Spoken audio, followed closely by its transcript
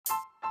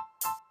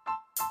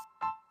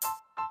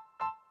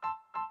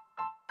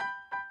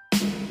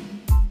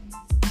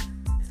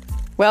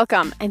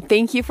Welcome, and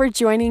thank you for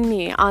joining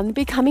me on the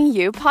Becoming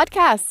You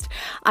podcast.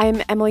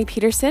 I'm Emily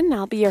Peterson, and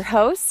I'll be your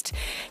host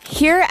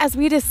here as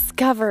we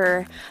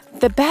discover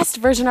the best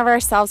version of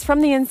ourselves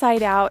from the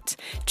inside out,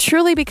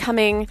 truly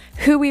becoming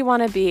who we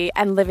want to be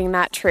and living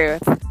that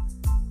truth.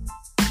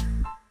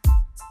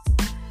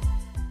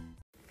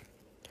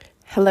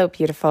 Hello,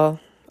 beautiful.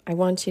 I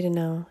want you to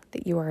know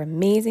that you are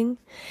amazing,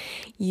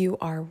 you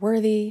are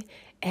worthy,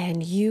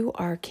 and you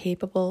are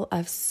capable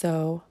of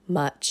so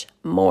much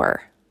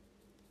more.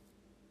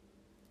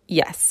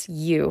 Yes,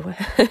 you.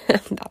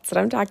 That's what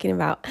I'm talking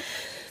about.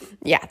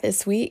 Yeah,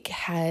 this week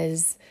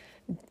has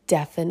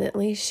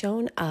definitely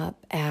shown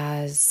up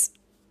as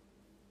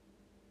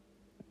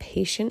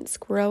patience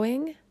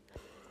growing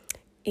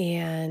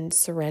and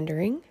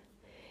surrendering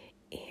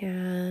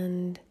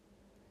and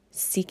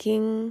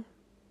seeking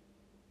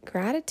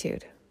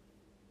gratitude.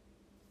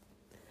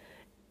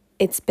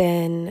 It's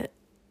been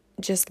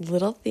just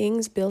little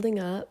things building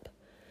up.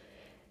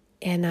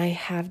 And I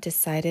have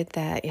decided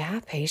that,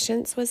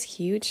 patience was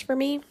huge for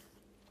me.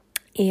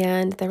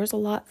 And there was a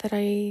lot that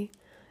I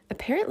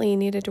apparently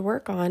needed to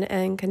work on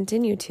and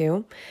continue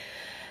to.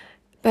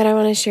 But I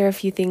want to share a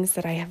few things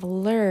that I have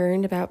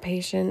learned about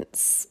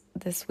patience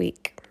this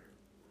week.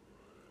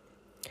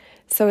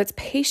 So it's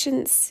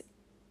patience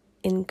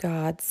in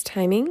God's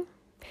timing,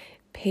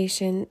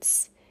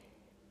 patience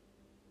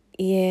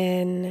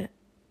in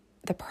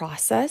the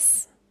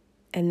process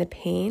and the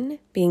pain,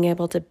 being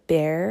able to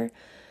bear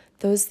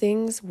those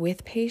things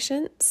with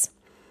patience,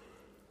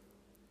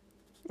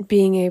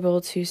 being able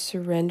to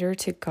surrender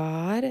to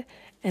God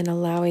and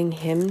allowing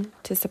Him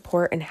to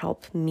support and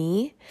help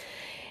me,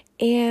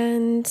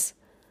 and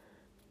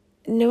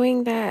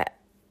knowing that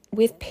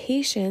with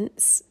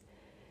patience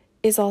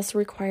is also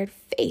required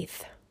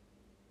faith.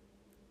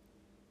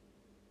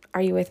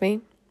 Are you with me?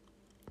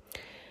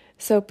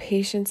 So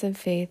patience and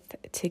faith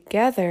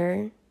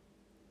together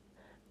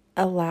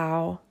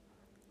allow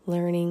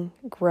learning,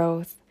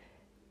 growth,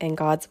 and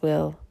God's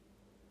will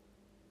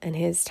and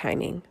His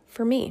timing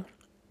for me.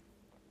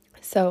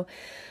 So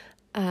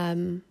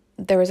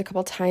there was a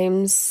couple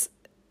times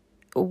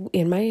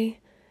in my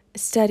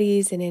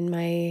studies and in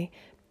my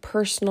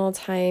personal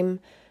time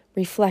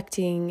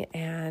reflecting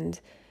and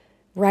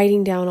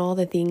writing down all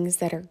the things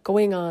that are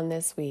going on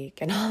this week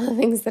and all the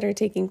things that are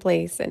taking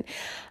place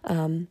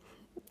and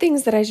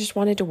things that I just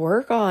wanted to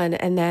work on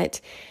and that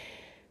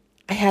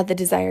I had the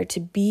desire to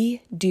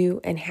be,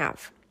 do, and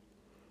have.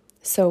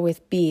 So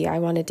with be, I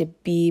wanted to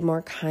be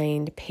more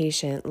kind,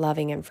 patient,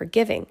 loving, and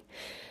forgiving.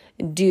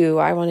 Do,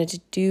 I wanted to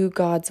do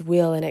God's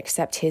will and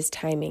accept His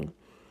timing.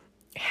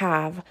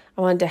 Have,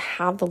 I wanted to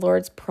have the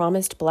Lord's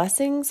promised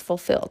blessings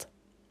fulfilled.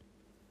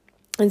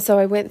 And so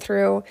I went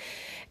through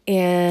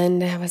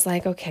and I was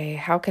like, okay,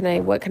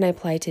 what can I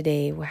apply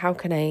today? How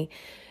can I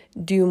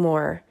do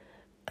more,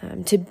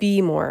 to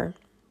be more?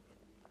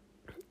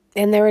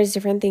 And there was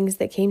different things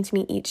that came to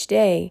me each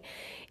day.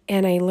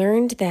 And I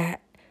learned that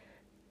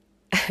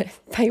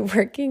by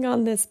working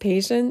on this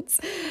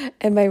patience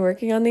and by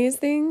working on these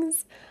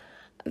things,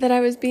 that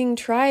I was being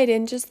tried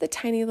in just the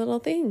tiny little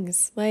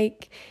things,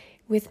 like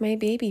with my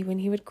baby when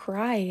he would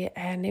cry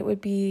and it would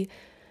be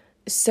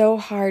so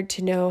hard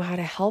to know how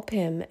to help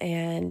him,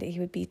 and he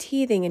would be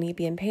teething and he'd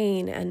be in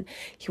pain and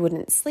he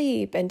wouldn't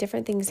sleep, and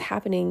different things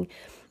happening,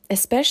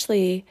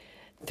 especially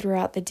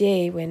throughout the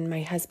day when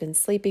my husband's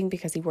sleeping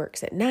because he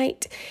works at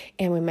night,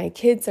 and when my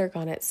kids are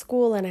gone at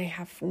school and I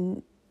have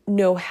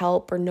no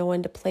help or no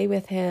one to play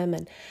with him,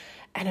 and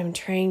I'm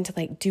trying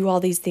to do all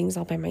these things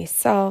all by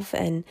myself,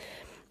 and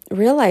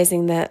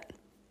realizing that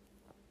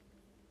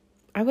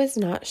I was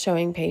not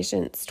showing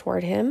patience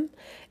toward him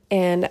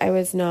and I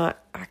was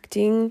not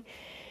acting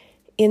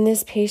in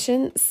this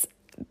patience.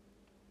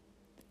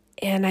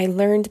 And I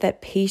learned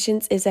that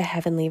patience is a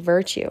heavenly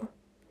virtue.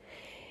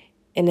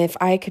 And if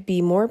I could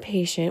be more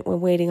patient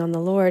when waiting on the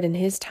Lord and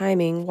His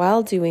timing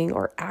while doing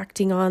or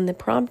acting on the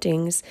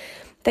promptings,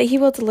 that He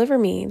will deliver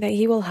me, that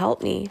He will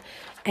help me.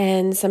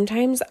 And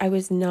sometimes I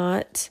was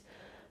not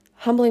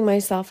humbling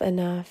myself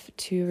enough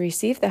to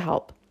receive the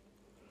help.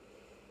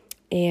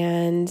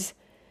 And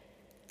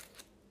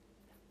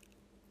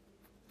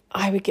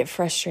I would get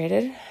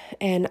frustrated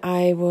and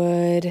I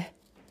would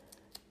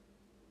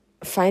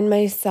find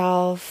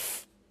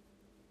myself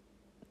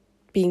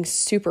being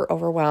super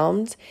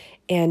overwhelmed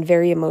and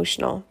very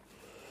emotional.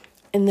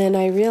 And then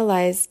I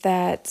realized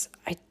that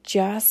I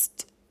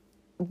just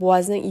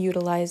wasn't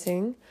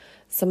utilizing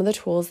some of the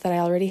tools that I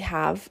already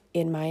have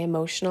in my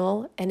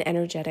emotional and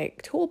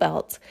energetic tool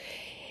belt.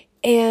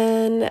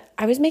 And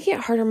I was making it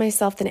harder on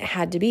myself than it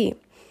had to be.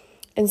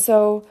 And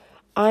so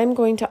I'm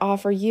going to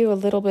offer you a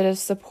little bit of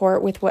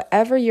support with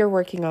whatever you're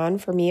working on.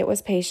 For me, it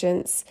was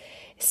patience,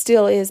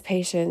 still is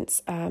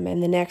patience.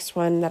 And the next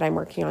one that I'm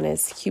working on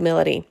is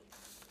humility,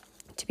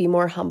 to be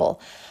more humble,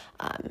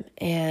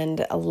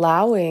 and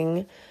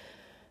allowing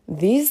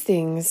these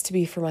things to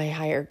be for my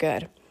higher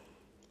good.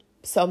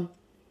 So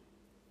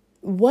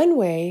one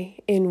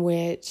way in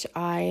which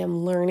I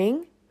am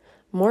learning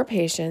more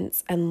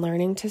patience and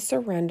learning to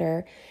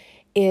surrender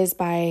is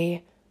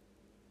by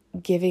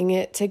giving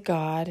it to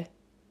God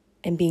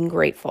and being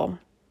grateful.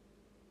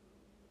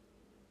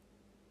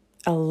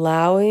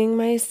 Allowing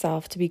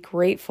myself to be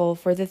grateful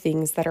for the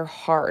things that are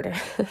hard.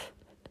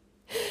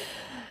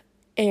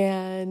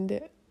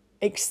 And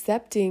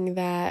accepting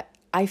that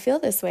I feel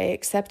this way,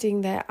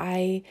 accepting that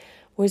I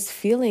was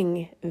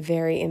feeling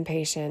very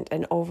impatient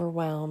and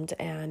overwhelmed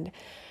and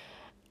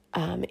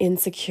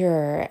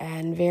insecure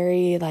and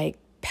very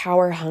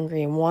power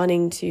hungry and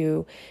wanting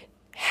to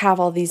have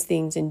all these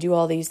things and do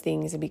all these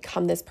things and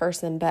become this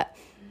person. But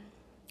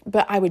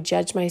I would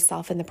judge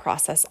myself in the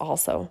process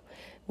also,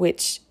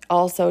 which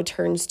also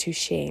turns to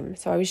shame.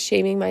 So I was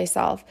shaming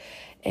myself.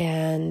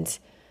 And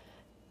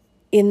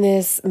in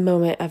this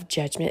moment of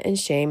judgment and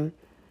shame,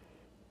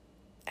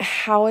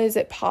 how is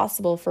it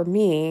possible for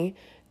me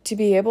to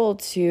be able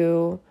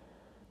to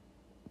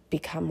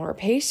become more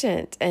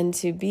patient and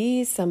to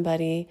be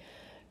somebody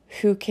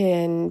who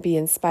can be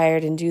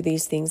inspired and do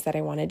these things that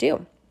I want to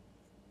do?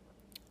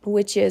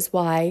 Which is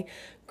why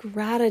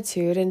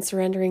gratitude and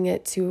surrendering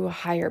it to a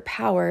higher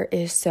power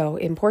is so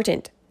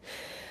important.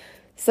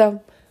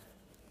 So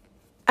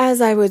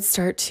as I would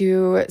start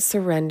to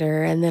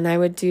surrender, and then I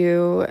would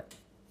do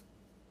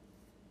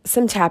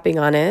some tapping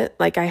on it,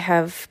 like I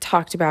have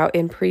talked about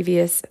in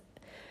previous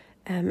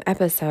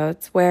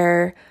episodes,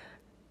 where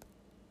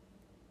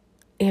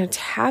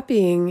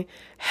tapping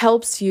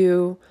helps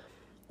you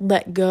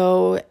let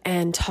go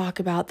and talk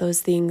about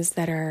those things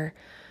that are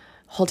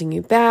holding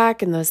you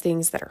back and those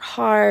things that are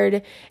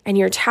hard. And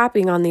you're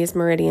tapping on these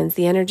meridians,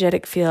 the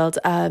energetic field,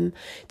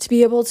 to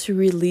be able to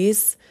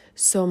release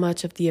so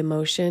much of the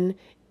emotion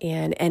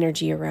and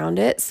energy around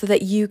it so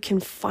that you can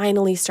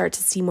finally start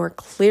to see more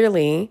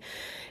clearly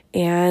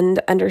and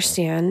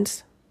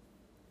understand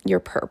your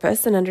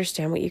purpose and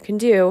understand what you can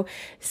do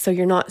so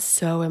you're not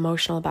so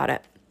emotional about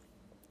it.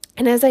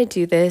 And as I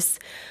do this,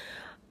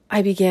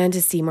 I began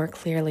to see more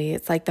clearly.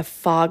 It's like the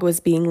fog was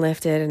being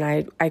lifted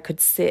and I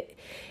could sit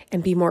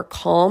and be more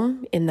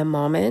calm in the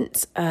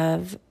moment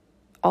of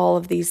all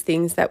of these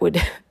things that would,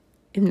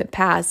 in the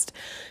past,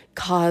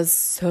 cause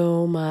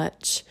so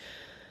much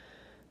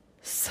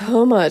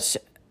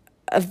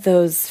of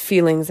those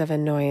feelings of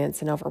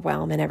annoyance and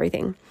overwhelm and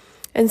everything.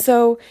 And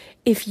so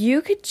if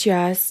you could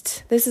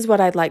just, this is what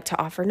I'd like to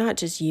offer, not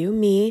just you,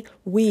 me,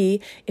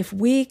 if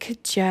we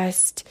could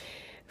just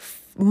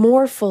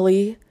more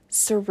fully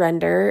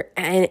surrender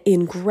and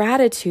in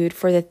gratitude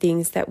for the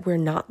things that we're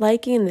not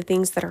liking and the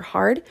things that are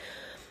hard,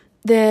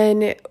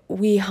 then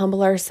we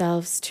humble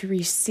ourselves to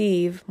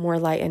receive more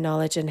light and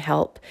knowledge and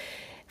help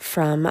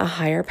from a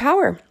higher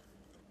power.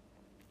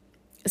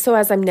 So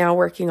as I'm now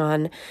working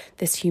on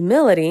this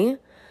humility,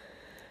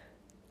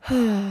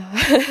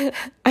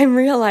 I'm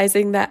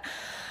realizing that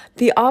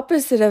the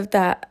opposite of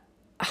that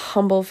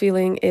humble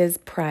feeling is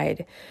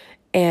pride.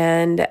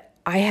 And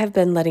I have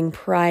been letting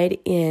pride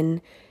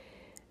in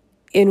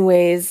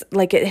ways,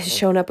 like it has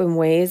shown up in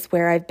ways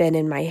where I've been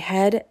in my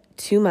head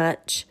too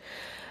much.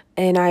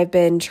 And I've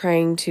been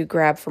trying to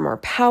grab for more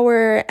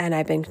power, and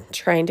I've been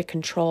trying to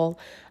control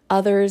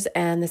others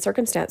and the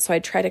circumstance. So I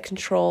try to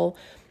control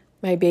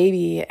my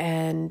baby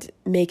and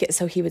make it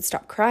so he would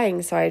stop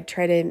crying. So I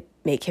try to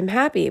make him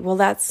happy. Well,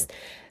 that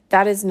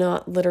is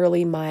not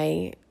literally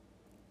my,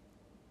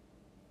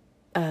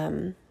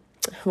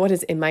 what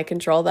is in my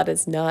control. That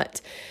is not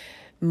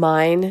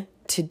mine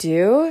to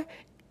do.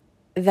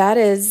 That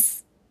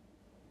is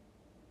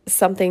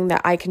something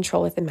that I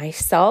control within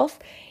myself.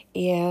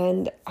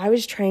 And I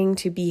was trying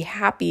to be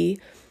happy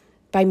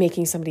by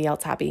making somebody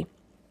else happy.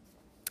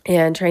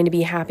 And trying to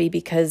be happy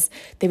because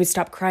they would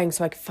stop crying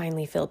so I could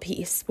finally feel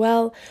peace.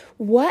 Well,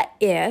 what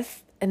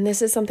if, and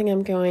this is something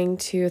I'm going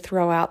to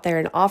throw out there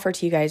and offer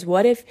to you guys,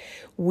 what if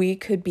we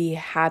could be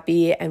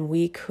happy and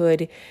we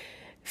could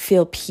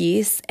feel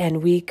peace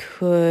and we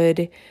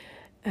could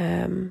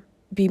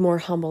be more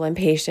humble and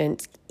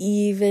patient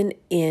even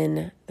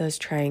in those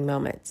trying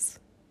moments?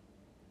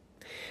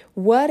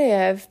 What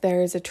if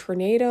there's a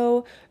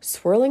tornado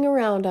swirling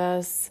around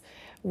us,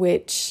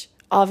 which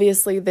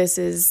obviously this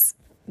is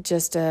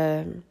just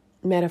a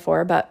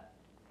metaphor, but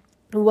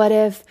what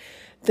if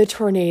the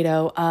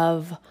tornado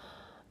of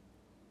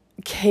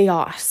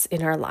chaos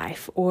in our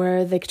life,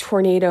 or the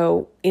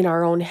tornado in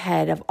our own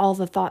head of all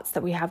the thoughts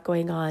that we have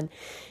going on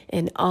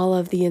and all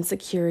of the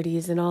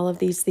insecurities and all of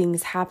these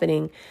things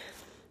happening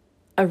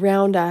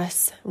around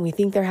us, and we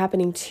think they're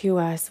happening to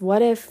us?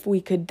 What if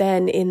we could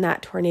then, in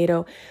that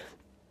tornado,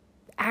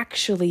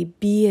 actually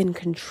be in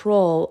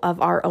control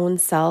of our own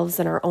selves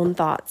and our own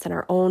thoughts and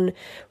our own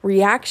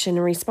reaction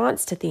and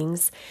response to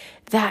things,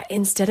 that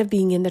instead of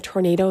being in the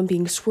tornado and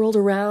being swirled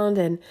around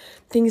and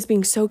things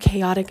being so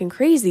chaotic and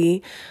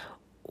crazy,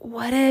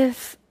 what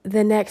if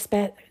the next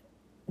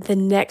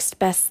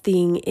best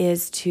thing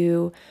is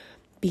to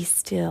be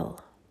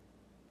still,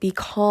 be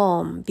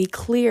calm, be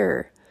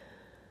clear,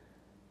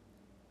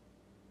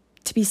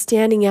 to be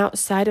standing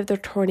outside of the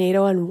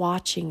tornado and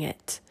watching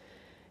it,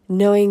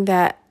 knowing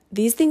that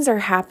these things are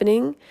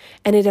happening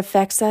and it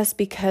affects us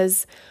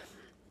because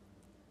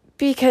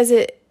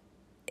it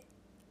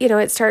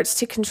it starts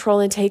to control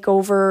and take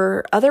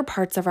over other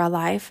parts of our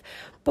life.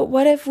 But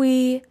what if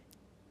we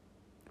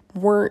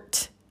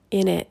weren't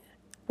in it?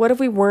 What if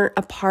we weren't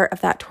a part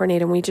of that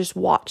tornado and we just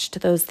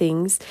watched those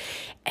things,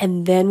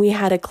 and then we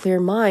had a clear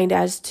mind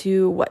as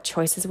to what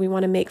choices we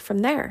want to make from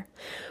there?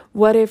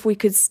 What if we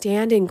could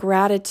stand in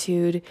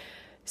gratitude,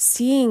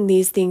 seeing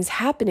these things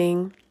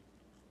happening,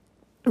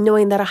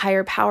 knowing that a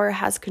higher power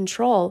has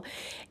control,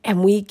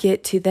 and we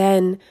get to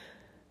then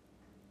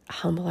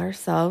humble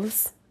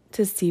ourselves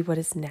to see what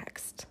is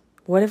next?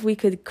 What if we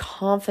could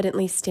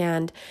confidently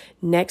stand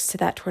next to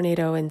that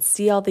tornado and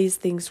see all these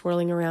things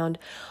swirling around,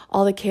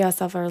 all the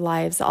chaos of our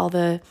lives, all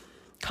the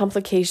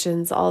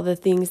complications, all the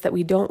things that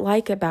we don't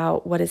like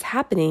about what is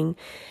happening,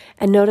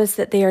 and notice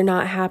that they are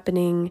not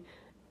happening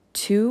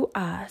to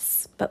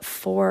us, but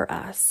for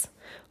us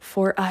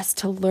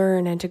to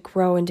learn and to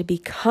grow and to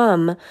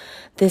become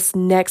this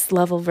next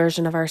level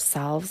version of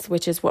ourselves,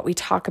 which is what we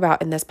talk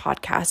about in this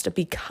podcast, of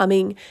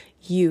becoming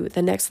you,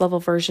 the next level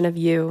version of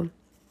you,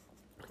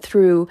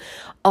 through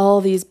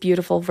all these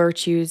beautiful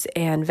virtues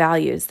and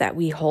values that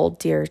we hold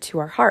dear to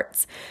our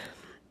hearts.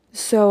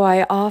 So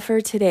I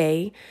offer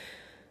today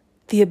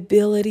the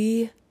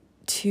ability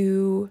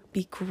to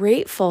be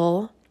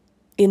grateful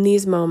in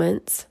these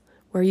moments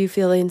where you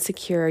feel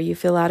insecure, you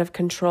feel out of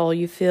control,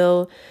 you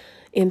feel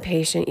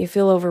impatient, you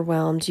feel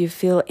overwhelmed, you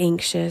feel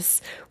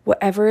anxious,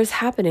 whatever is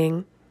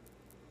happening,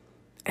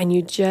 and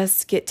you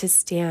just get to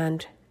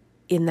stand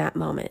in that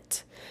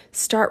moment.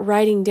 Start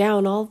writing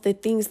down all the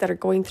things that are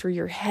going through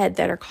your head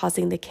that are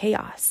causing the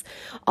chaos,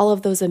 all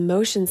of those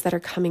emotions that are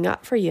coming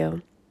up for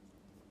you.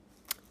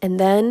 And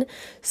then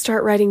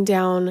start writing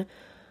down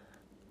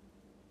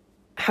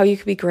how you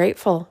could be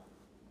grateful.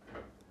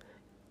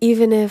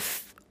 Even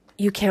if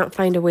you can't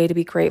find a way to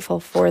be grateful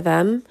for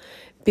them,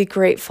 be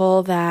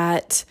grateful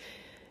that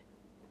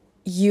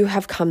you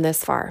have come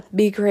this far.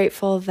 Be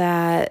grateful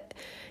that,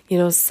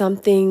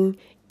 something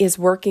is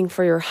working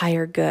for your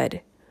higher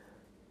good.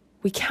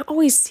 We can't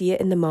always see it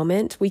in the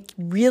moment. We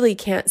really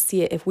can't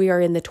see it if we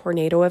are in the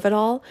tornado of it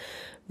all,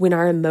 when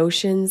our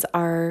emotions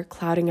are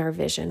clouding our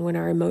vision, when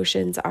our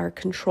emotions are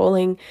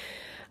controlling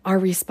our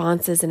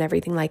responses and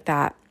everything like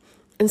that.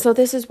 And so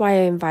this is why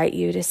I invite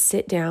you to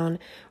sit down,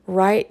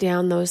 write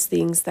down those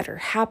things that are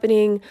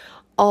happening,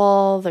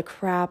 all the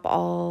crap,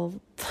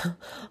 all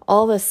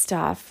the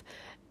stuff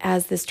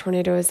as this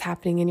tornado is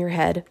happening in your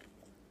head,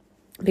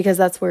 because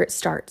that's where it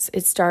starts.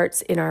 It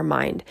starts in our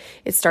mind.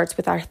 It starts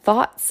with our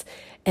thoughts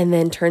and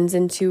then turns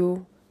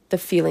into the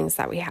feelings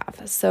that we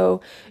have.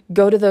 So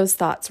go to those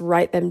thoughts,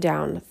 write them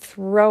down,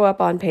 throw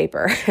up on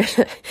paper.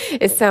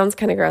 It sounds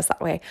kind of gross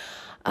that way.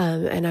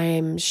 And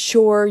I'm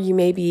sure you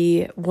may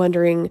be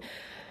wondering,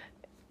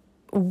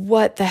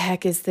 what the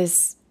heck is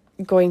this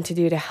going to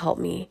do to help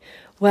me?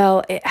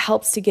 Well, it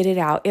helps to get it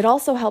out. It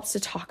also helps to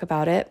talk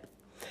about it.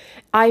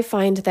 I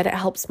find that it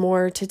helps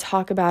more to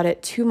talk about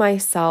it to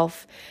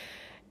myself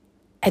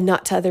and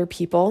not to other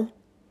people,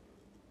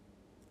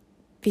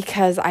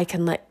 because I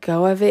can let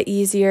go of it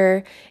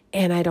easier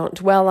and I don't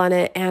dwell on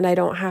it, and I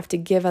don't have to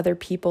give other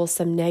people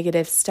some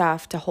negative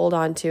stuff to hold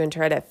on to and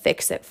try to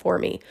fix it for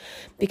me,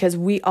 because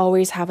we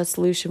always have a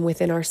solution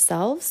within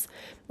ourselves,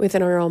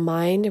 within our own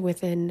mind,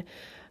 within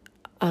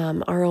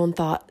our own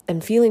thought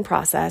and feeling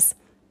process.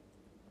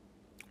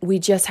 We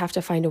just have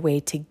to find a way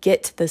to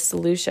get to the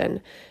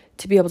solution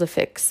to be able to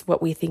fix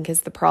what we think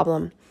is the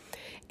problem.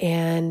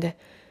 And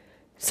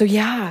so,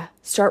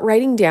 start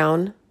writing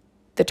down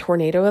the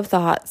tornado of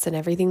thoughts and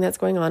everything that's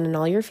going on and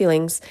all your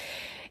feelings,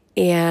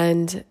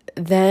 and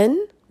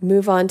then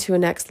move on to a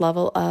next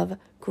level of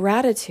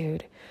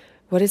gratitude.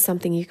 What is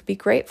something you could be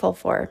grateful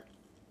for?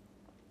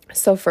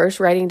 So first,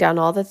 writing down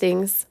all the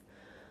things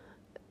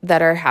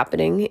that are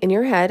happening in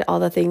your head, all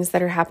the things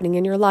that are happening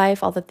in your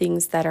life, all the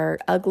things that are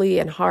ugly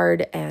and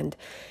hard and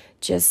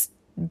just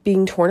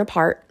being torn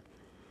apart.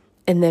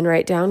 And then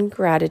write down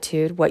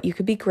gratitude, what you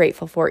could be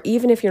grateful for,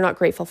 even if you're not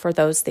grateful for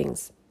those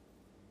things.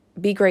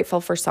 Be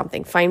grateful for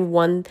something. Find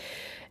one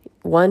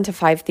to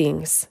 5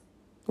 things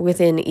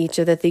within each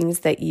of the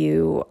things that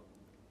you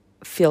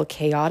feel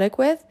chaotic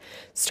with.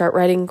 Start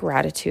writing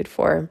gratitude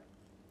for.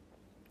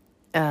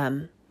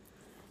 And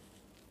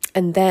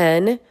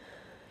then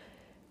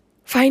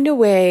find a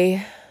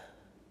way,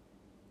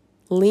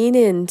 lean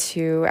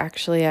into,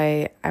 actually,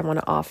 I want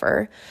to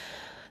offer,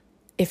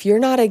 if you're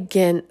not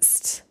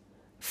against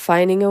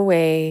finding a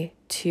way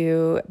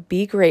to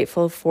be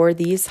grateful for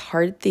these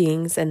hard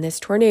things and this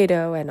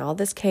tornado and all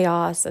this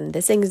chaos and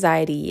this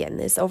anxiety and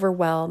this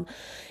overwhelm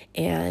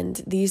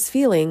and these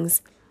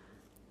feelings,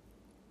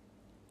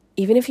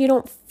 even if you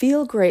don't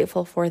feel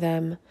grateful for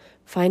them,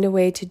 find a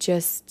way to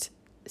just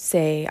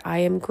say, I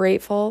am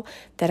grateful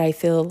that I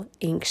feel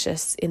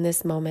anxious in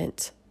this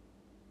moment.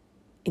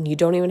 And you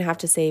don't even have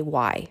to say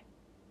why,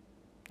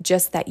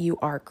 just that you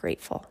are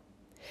grateful.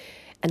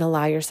 And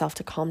allow yourself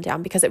to calm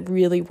down, because it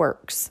really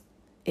works.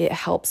 It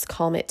helps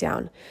calm it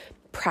down.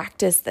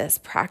 Practice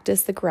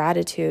the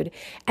gratitude,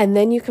 and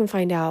then you can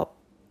find out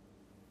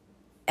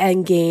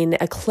and gain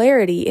a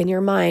clarity in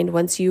your mind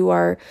once you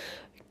are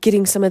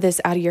getting some of this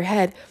out of your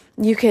head,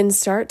 you can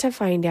start to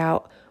find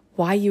out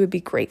why you would be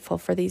grateful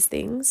for these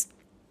things.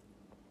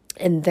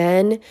 And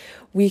then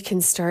we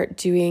can start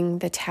doing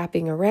the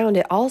tapping around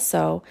it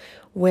also,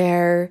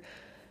 where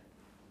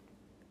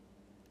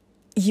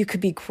you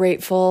could be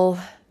grateful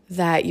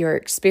that you're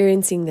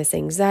experiencing this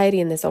anxiety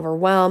and this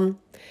overwhelm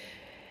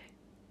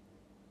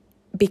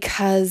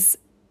because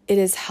it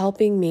is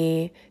helping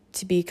me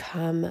to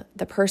become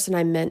the person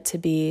I'm meant to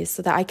be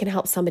so that I can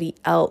help somebody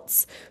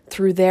else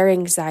through their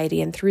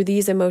anxiety and through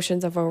these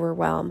emotions of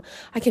overwhelm.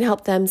 I can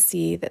help them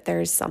see that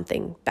there's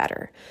something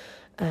better.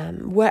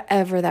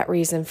 Whatever that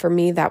reason, for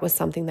me, that was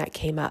something that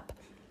came up.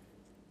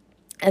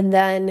 And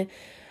then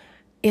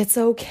it's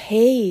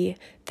okay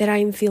that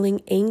I'm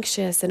feeling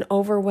anxious and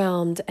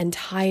overwhelmed and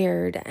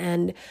tired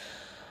and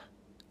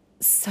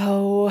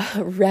so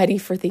ready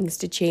for things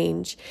to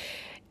change.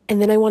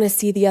 And then I want to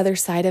see the other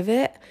side of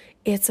it.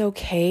 It's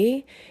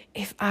okay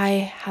if I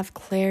have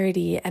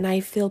clarity and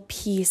I feel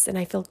peace and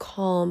I feel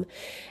calm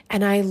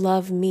and I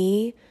love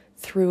me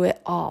through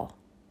it all.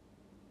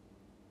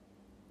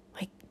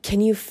 Like, can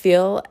you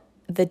feel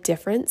the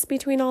difference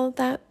between all of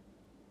that?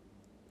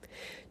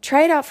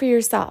 Try it out for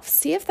yourself.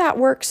 See if that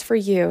works for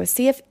you.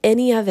 See if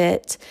any of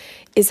it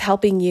is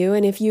helping you.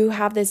 And if you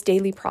have this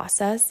daily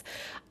process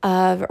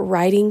of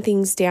writing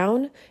things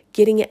down,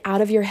 getting it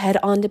out of your head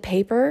onto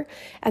paper,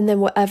 and then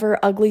whatever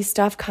ugly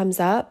stuff comes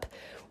up,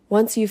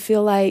 once you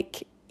feel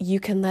like you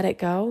can let it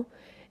go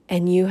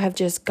and you have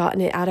just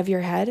gotten it out of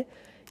your head,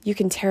 you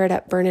can tear it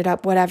up, burn it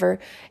up, whatever,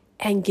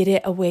 and get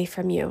it away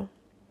from you.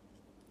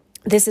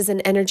 This is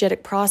an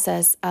energetic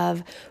process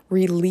of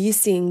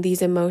releasing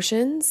these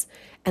emotions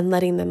and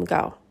letting them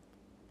go.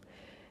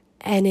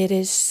 And it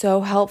is so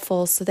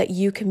helpful so that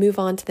you can move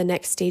on to the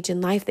next stage in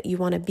life that you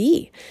want to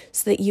be,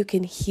 so that you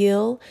can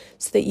heal,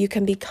 so that you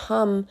can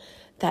become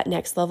that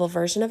next level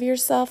version of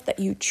yourself that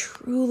you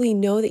truly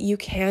know that you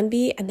can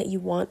be and that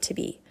you want to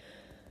be.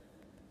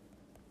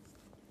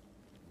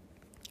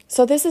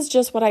 So this is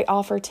just what I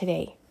offer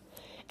today.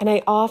 And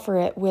I offer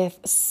it with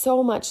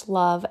so much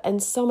love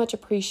and so much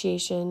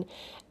appreciation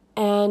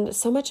and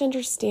so much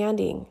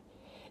understanding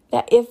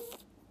that if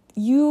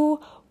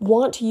you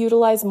want to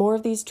utilize more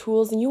of these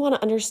tools and you want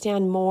to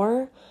understand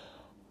more,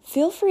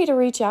 feel free to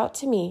reach out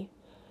to me.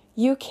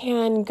 You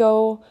can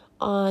go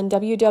on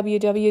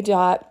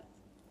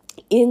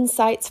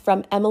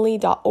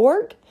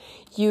www.insightsfromemily.org.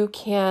 You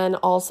can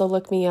also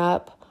look me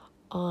up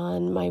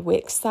on my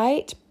Wix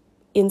site,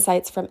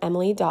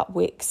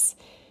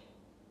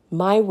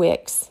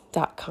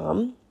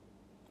 insightsfromemily.wix.com.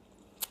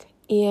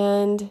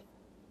 And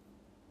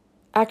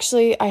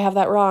actually, I have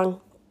that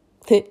wrong.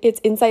 It's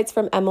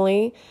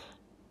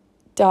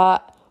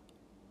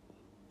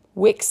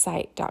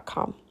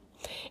insightsfromemily.wixsite.com.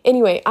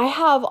 Anyway, I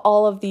have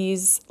all of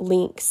these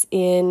links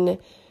in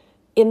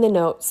the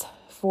notes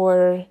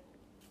for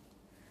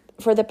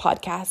the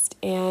podcast,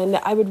 and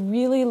I would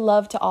really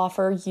love to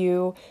offer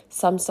you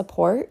some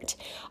support.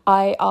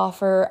 I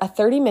offer a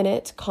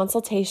 30-minute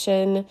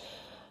consultation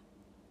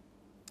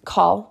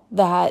call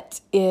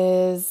that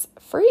is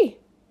free.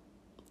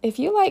 If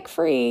you like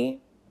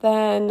free,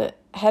 then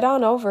head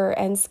on over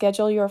and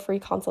schedule your free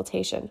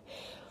consultation.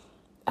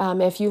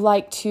 If you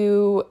like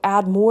to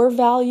add more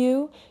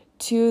value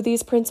to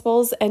these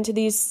principles and to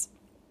these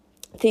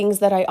things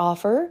that I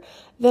offer,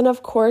 then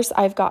of course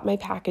I've got my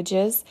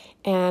packages,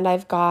 and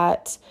I've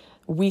got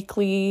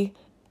weekly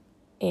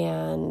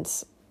and,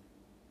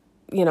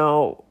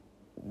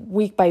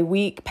 week by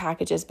week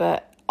packages,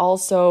 but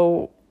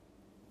also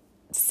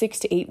 6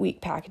 to 8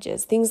 week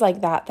packages, things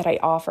like that I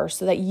offer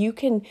so that you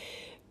can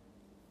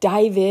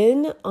dive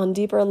in on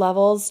deeper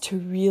levels to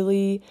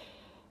really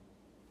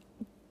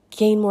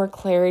gain more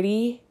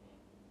clarity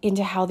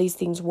into how these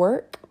things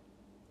work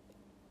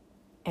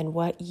and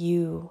what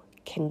you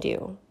can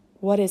do,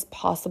 what is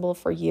possible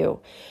for you.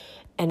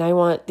 And I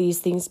want these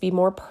things to be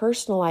more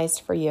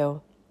personalized for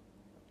you.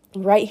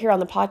 Right here on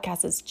the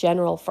podcast, it's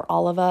general for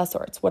all of us,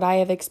 or it's what I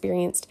have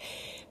experienced.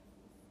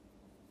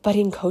 But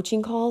in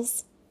coaching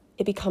calls,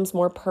 it becomes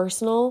more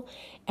personal,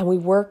 and we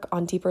work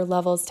on deeper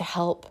levels to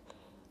help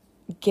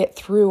get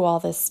through all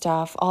this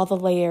stuff, all the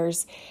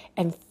layers,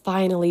 and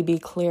finally be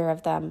clear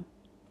of them.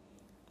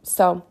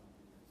 So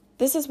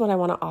this is what I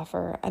want to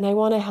offer, and I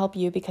want to help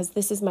you because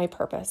this is my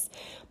purpose.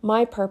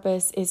 My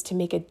purpose is to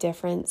make a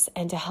difference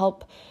and to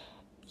help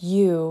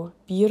you,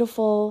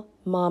 beautiful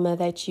mama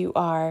that you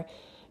are,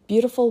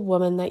 beautiful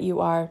woman that you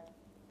are,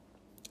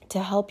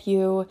 to help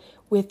you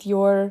with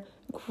your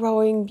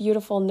growing,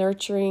 beautiful,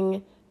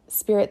 nurturing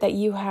spirit that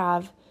you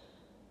have,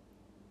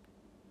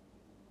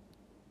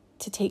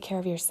 to take care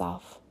of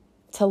yourself,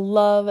 to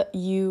love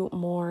you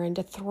more and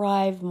to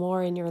thrive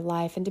more in your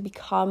life and to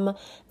become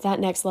that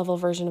next level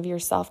version of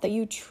yourself that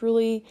you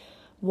truly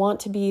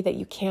want to be, that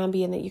you can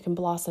be, and that you can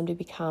blossom to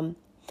become.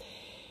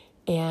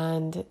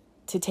 And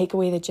to take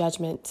away the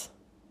judgment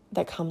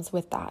that comes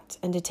with that,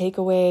 and to take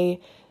away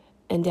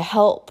and to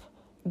help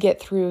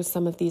get through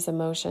some of these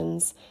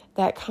emotions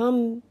that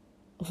come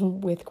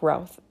with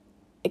growth.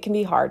 It can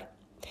be hard.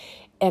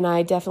 And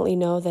I definitely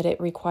know that it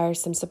requires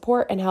some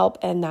support and help,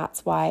 and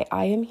that's why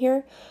I am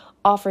here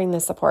offering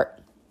this support.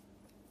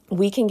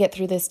 We can get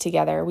through this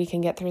together. We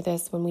can get through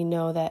this when we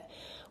know that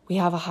we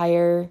have a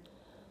higher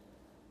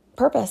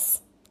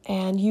purpose,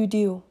 and you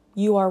do.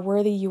 You are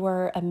worthy, you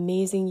are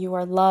amazing, you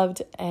are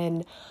loved,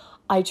 and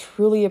I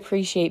truly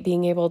appreciate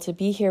being able to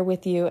be here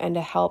with you and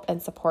to help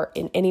and support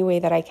in any way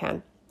that I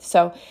can.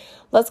 So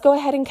let's go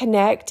ahead and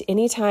connect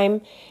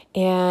anytime,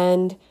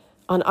 and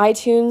on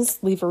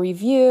iTunes, leave a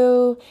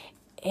review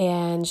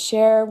and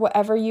share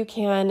whatever you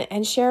can,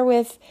 and share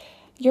with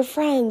your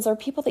friends or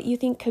people that you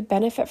think could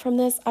benefit from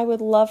this. I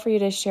would love for you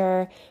to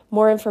share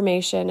more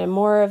information and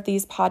more of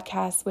these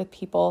podcasts with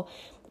people,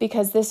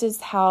 because this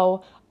is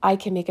how I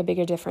can make a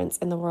bigger difference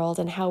in the world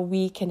and how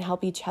we can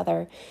help each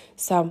other.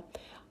 So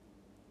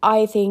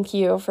I thank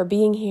you for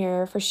being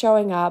here, for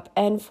showing up,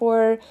 and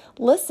for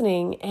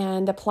listening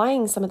and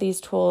applying some of these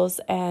tools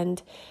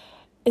and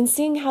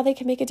seeing how they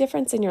can make a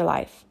difference in your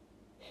life.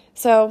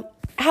 So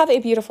have a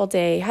beautiful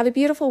day, have a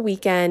beautiful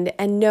weekend,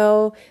 and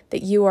know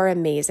that you are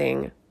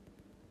amazing.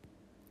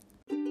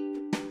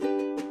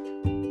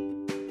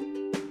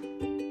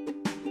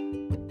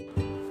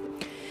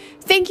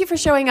 Thank you for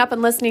showing up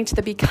and listening to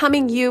the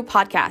Becoming You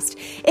podcast.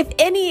 If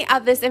any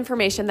of this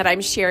information that I'm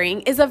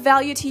sharing is of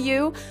value to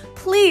you,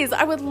 please,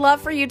 I would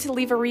love for you to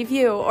leave a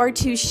review or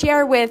to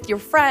share with your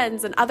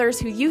friends and others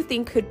who you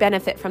think could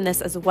benefit from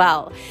this as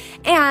well.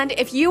 And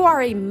if you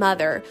are a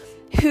mother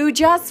who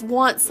just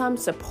wants some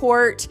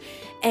support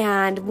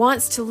and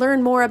wants to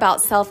learn more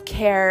about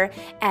self-care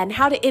and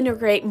how to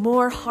integrate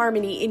more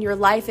harmony in your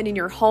life and in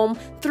your home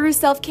through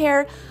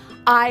self-care,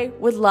 I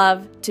would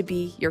love to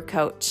be your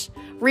coach.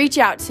 Reach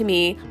out to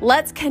me.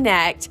 Let's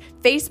connect.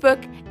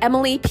 Facebook,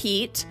 Emily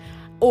Pete,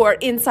 or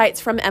Insights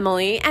from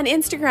Emily, and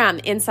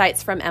Instagram,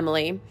 Insights from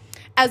Emily,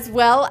 as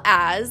well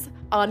as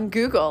on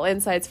Google,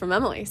 Insights from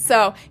Emily.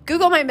 So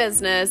Google my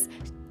business,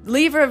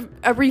 leave a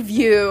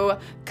review,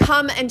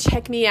 come and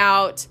check me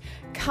out,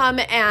 come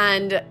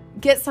and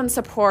get some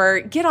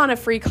support, get on a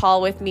free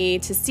call with me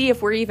to see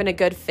if we're even a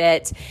good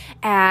fit,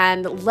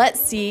 and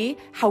let's see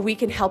how we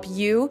can help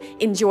you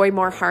enjoy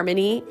more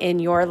harmony in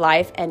your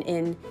life and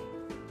in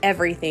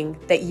everything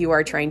that you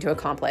are trying to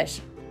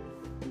accomplish.